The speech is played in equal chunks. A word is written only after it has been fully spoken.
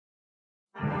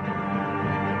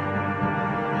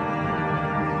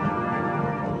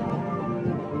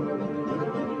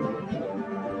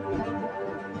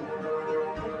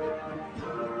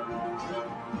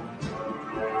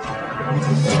Hey,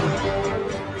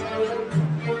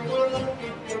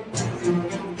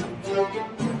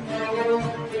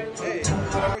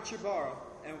 I'm Richard Barrow,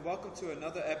 and welcome to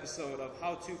another episode of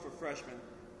How To for Freshmen.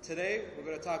 Today, we're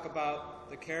going to talk about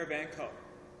the Caravan Cup.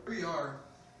 Here we are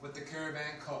with the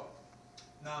Caravan Cup.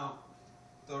 Now,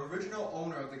 the original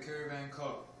owner of the Caravan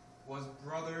Cup was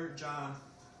Brother John,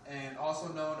 and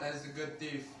also known as the Good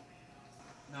Thief.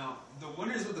 Now, the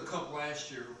winners of the cup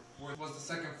last year was the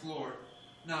second floor.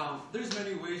 Now, there's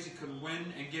many ways you could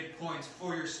win and get points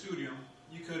for your studium.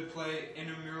 You could play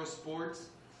intramural sports,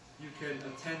 you could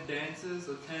attend dances,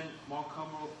 attend Mount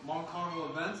Carmel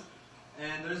events,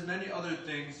 and there's many other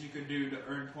things you can do to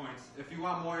earn points. If you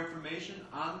want more information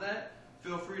on that,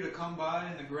 feel free to come by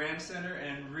in the Graham Center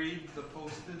and read the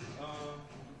posted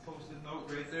note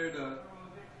right there to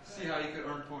see how you could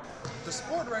earn points. The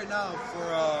sport right now for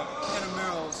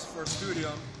intramurals for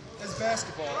Studium is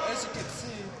basketball. As you can see,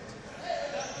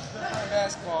 they're playing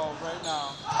basketball right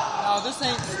now. Now this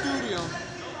ain't Studium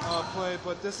play,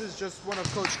 but this is just one of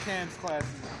Coach Cam's classes.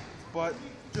 But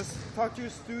just talk to your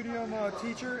Studium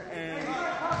teacher and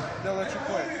they'll let you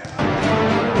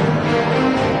play.